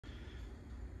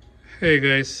Hey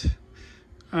guys,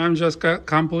 I'm just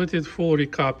completed full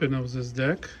recapping of this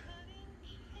deck.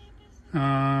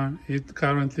 It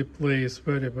currently plays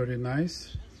very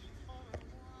nice.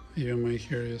 You may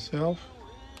hear yourself.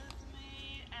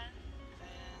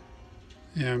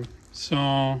 Yeah,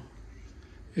 so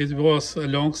it was a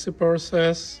lengthy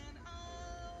process,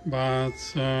 but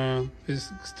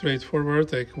it's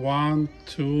straightforward. Like 1,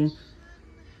 2,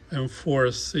 and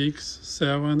 4, 6,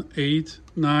 7, 8,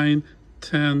 9,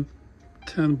 10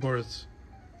 boards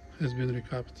has been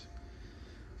recapped.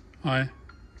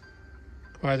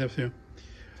 Quite a few.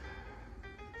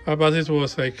 But it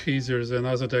was like easier than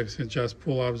other decks. You just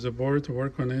pull up the board,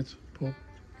 work on it, pull,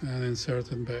 and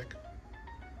insert it back.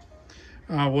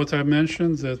 What I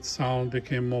mentioned, that sound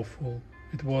became more full.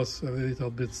 It was a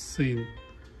little bit thin.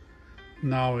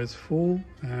 Now it's full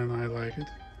and I like it.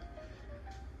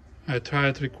 I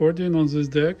tried recording on this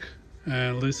deck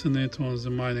and listening it on the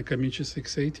Mine Kamichi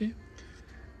 680.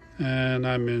 And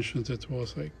I mentioned it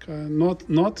was like not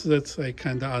that I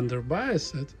kind of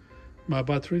underbiased it,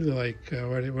 but really like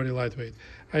very lightweight.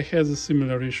 I had a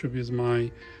similar issue with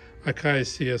my Akai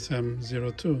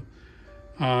CSM02.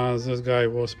 This guy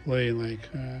was playing like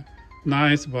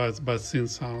nice but thin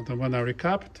sound, and when I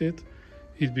recapped it,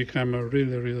 it became a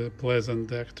really pleasant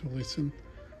deck to listen.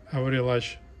 I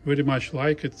very much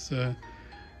like its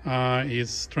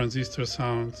transistor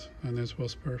sound, and it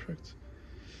was perfect.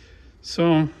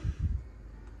 So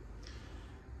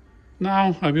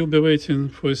now I will be waiting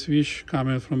for a switch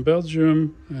coming from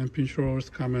Belgium and pinch rollers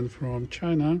coming from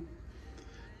China,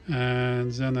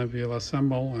 and then I will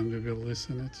assemble and we will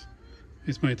listen it.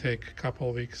 It may take a couple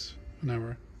of weeks,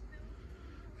 whenever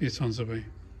it's on the way.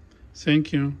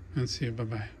 Thank you and see you. Bye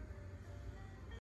bye.